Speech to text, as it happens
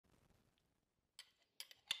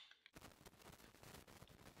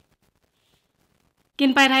กิ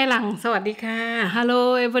นไปไทยหลังสวัสดีค่ะฮัลโหล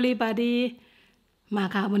เอเวอรี่บาดีมา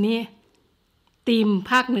ค่ะวันนี้ธีม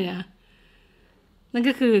ภาคเหนือนั่น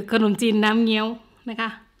ก็คือขนมจีนน้ำเงี้ยวนะคะ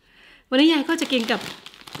วันนี้ยายก็จะกินกับ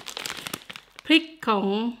พริกของ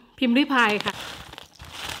พิมพ์ริพายค่ะ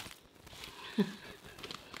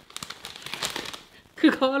คื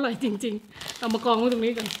อเขาอร่อยจริงๆเอามากองไว้ตรง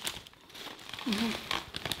นี้ก่อน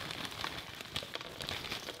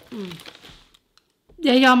ย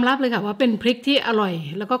ายยอมรับเลยค่ะว่าเป็นพริกที่อร่อย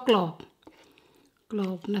แล้วก็กรอ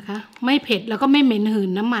บนะคะไม่เผ็ดแล้วก็ไม่เหม็นหืน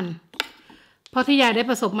น้ำมันเพราะที่ยายได้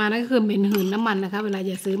ประสบมานั่นก็คือเหม็นหืนน้ำมันนะคะเวลา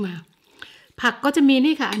ยายซื้อมาผักก็จะมี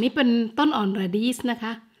นี่ค่ะอันนี้เป็นต้นอ่อนเรดิสนะค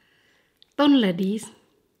ะต้นเรดิส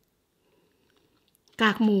ก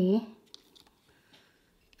ากหมู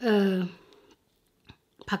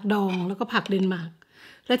ผักดองแล้วก็ผักเดนมาร์ก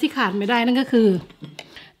และที่ขาดไม่ได้นั่นก็คือ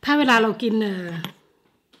ถ้าเวลาเรากิน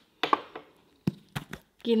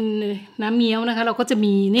น้ำเงี้ยวนะคะเราก็จะ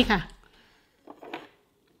มีนี่ค่ะ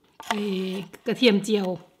กระเทียมเจียว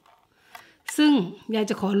ซึ่งยาย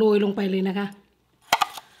จะขอโรยลงไปเลยนะคะ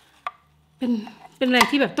เป็นอะไร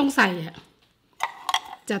ที่แบบต้องใส่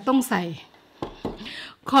จะต้องใส่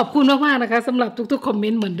ขอบคุณมากๆนะคะสำหรับทุกๆคอมเม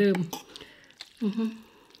นต์เหมือนเดิม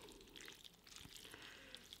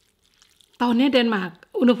ตอนนี้เดนมาร์ก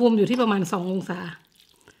อุณหภูมิอยู่ที่ประมาณ2 องศา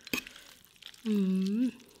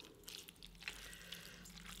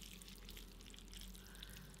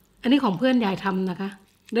อันนี้ของเพื่อนยายทำนะคะ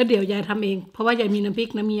แล้วเดี๋ยวยายทำเองเพราะว่ายายมีน้ำพริก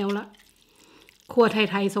น้ำเงี้ยวแล้วครัวไ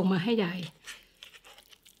ทยๆส่งมาให้ยาย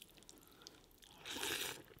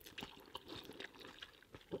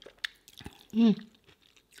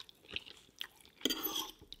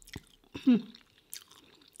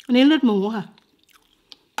อันนี้เลือดหมูค่ะ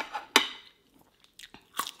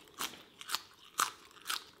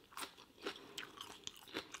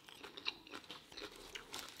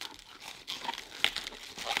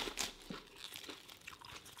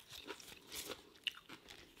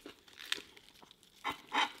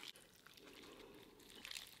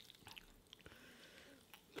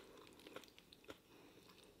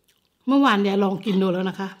เมื่อวานยายลองกินดูแล้ว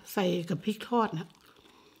นะคะใส่กับพริกทอดนะ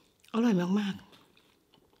อร่อยมากๆ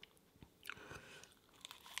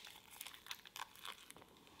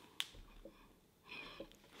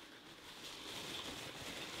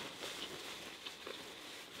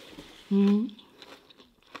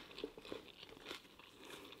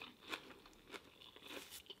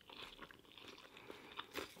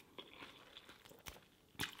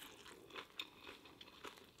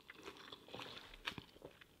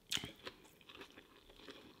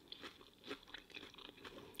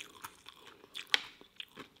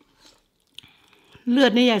เลือ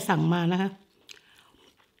ดนี่ยายสั่งมานะคะ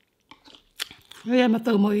แล้วยายมาเ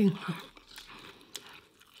ติมเอาเอง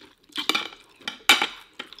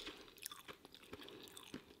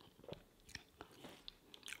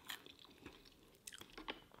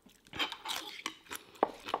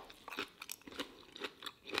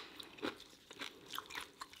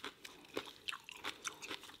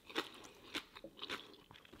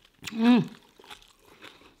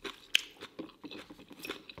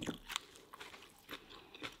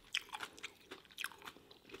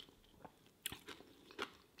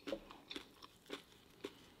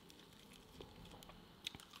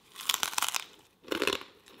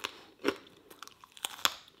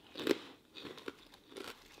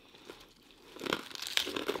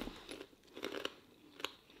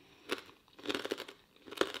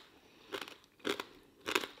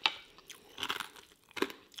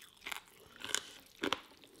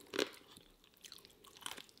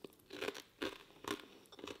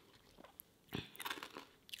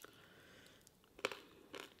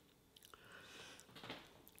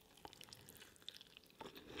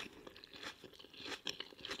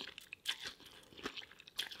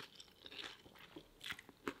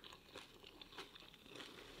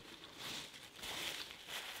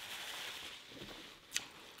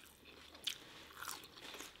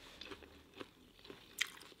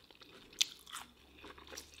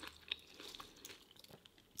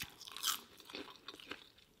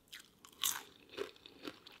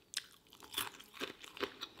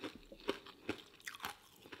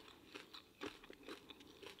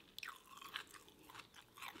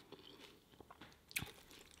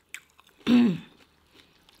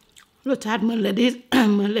รสชาติเหมือนเลดี้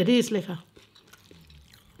เหมือนเลดี้เลยค่ะ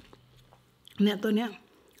เนี่ยตัวเนี้ย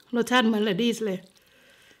รสชาติเหมือนเลดี้เลย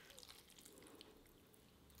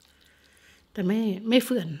แต่ไม่เ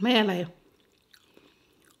ฟื่อนไม่อะไร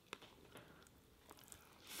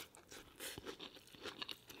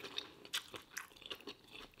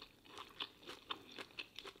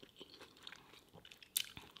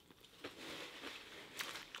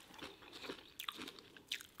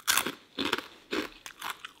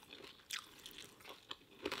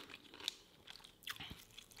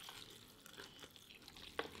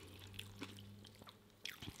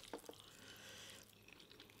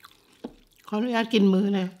ออนุญาตกินมือ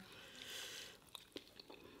นะ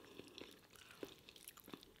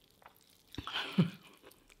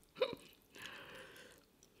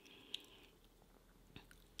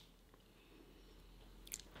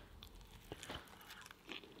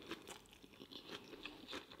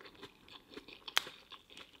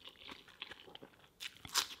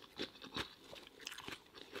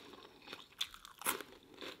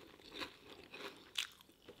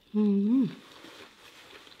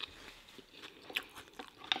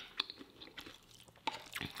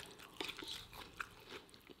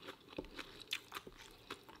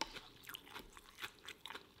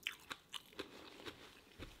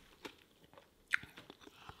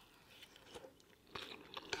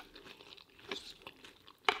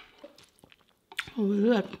โอ้เ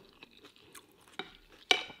ลือด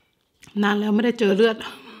นานแล้วไม่ได้เจอเลือด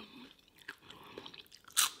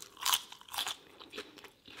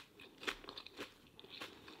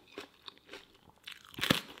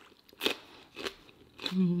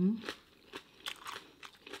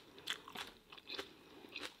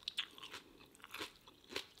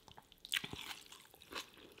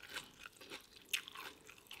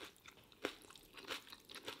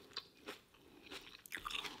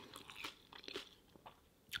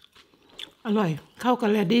อร่อยเข้ากับ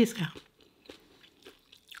แรดดิสค่ะ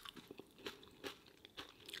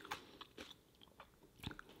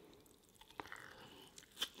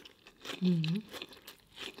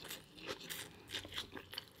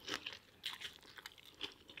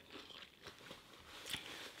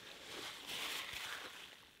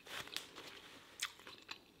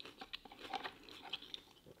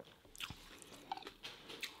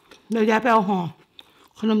เดี๋ยวยายไปเอาห่อ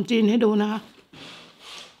ขนมจีนให้ดูนะคะ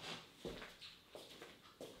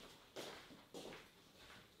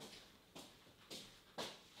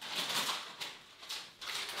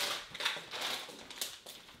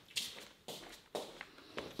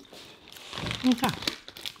นี่ค่ะ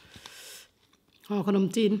ห่อขนม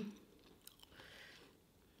จีน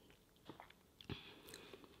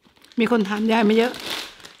มีคนถามยายมาเยอะ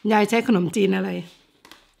ยายใช้ขนมจีนอะไร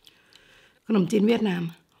ขนมจีนเวียดนาม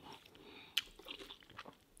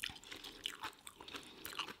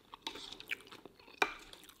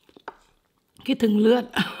คิดถึงเลือด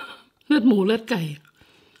เลือดหมูเลือดไก่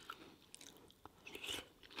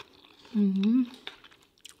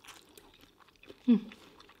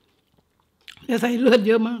จะใส่เลือดเ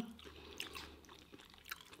ยอะมาก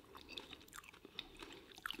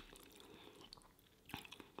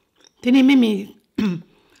ที่นี่ไม่มี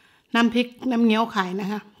น้ำพริกน้ำเงี้ยวขายนะ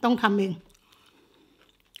คะต้องทำเอง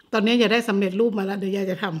ตอนนี้อย่าได้สำเร็จรูปมาแล้วเดี๋ยวยาย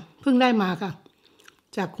จะทำเพิ่งได้มาค่ะ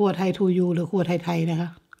จากครัวไทยทูยูหรือครัวไทยๆนะค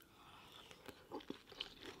ะ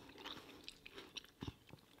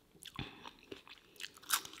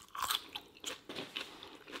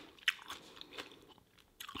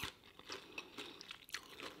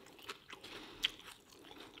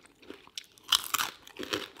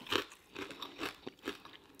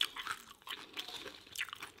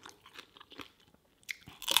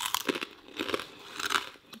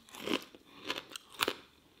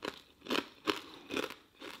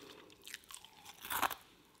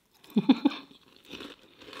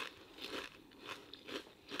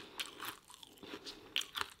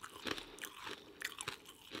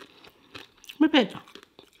ไม่เผ็ด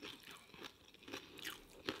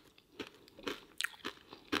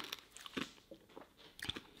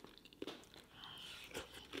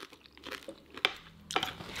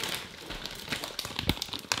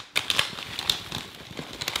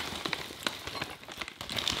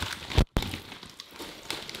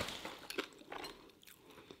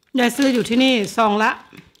ยายซื้ออยู่ที่นี่ซองละ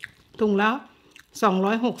ถุงละ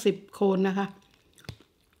260 โคนนะคะ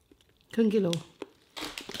ครึ่งกิโล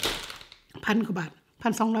1,000 กว่าบาท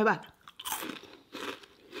1,200 บาท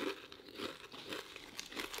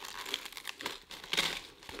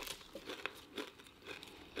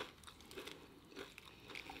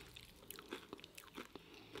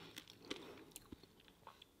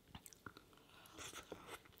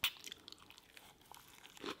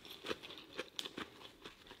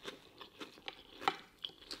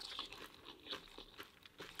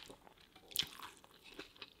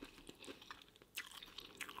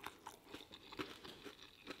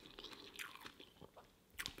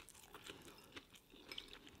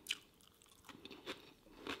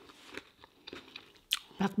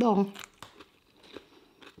ผักดอง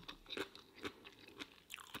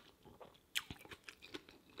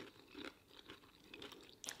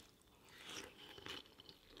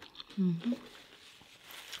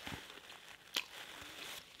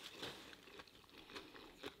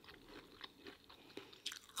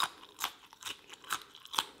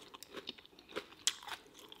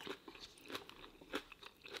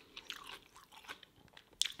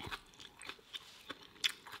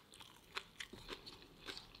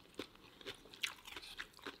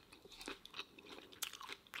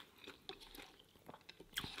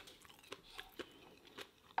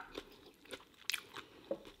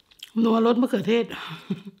นัวรสมะเขือเทศ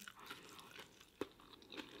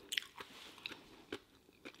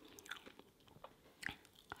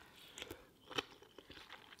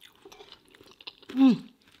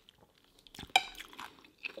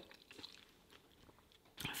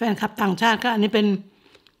แฟนคลับต่างชาติก็อันนี้เป็น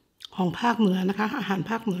ของภาคเหนือนะคะอาหาร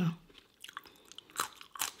ภาคเหนือ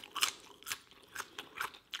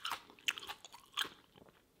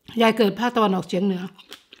ยายเกิดภาคตะวันออกเฉียงเหนือ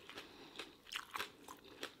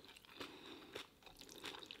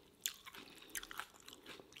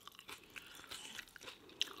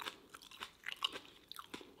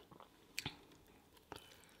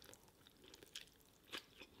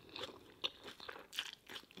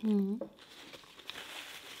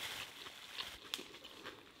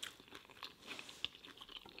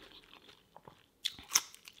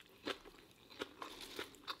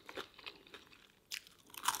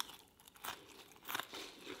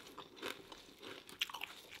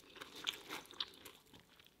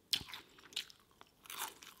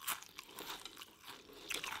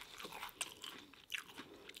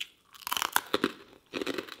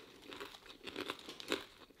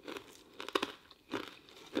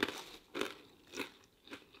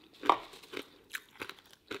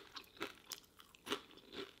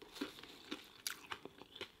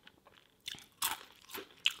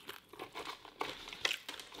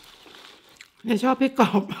ยายชอบพริกกรอ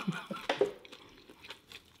บ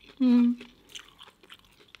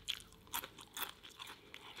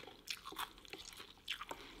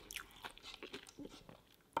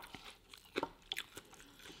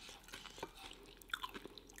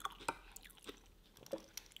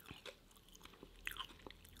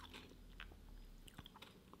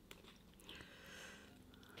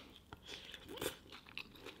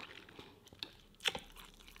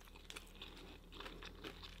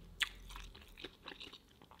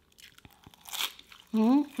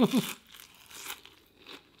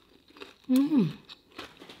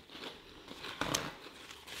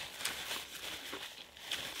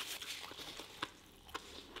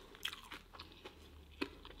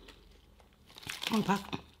เอาผัก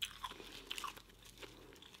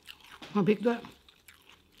เอาพริกด้วย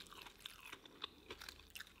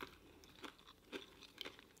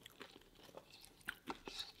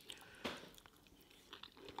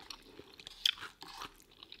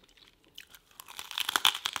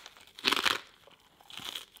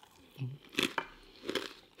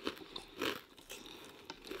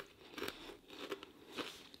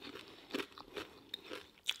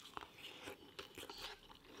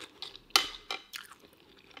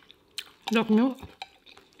ดอกนิ้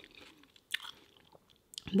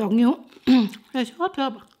วแต่ชอบก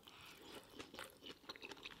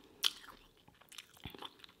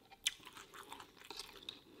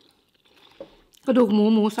ระดูกห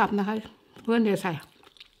มูสับนะคะเพื่อนเดี๋ยวใส่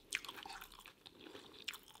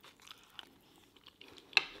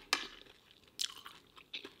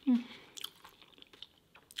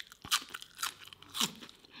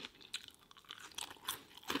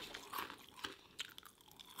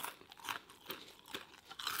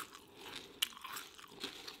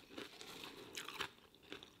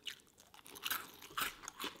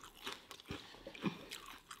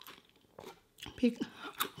พริก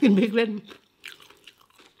กินพริกเล่น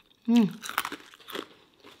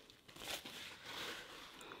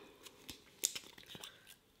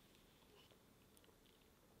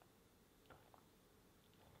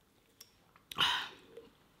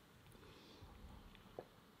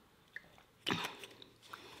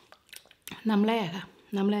น้ำแร่ค่ะ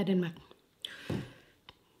น้ำแร่เดนมาร์ก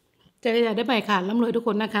เจอกันได้ใหม่ค่ะร่ำรวยทุกค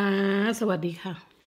นนะคะสวัสดีค่ะ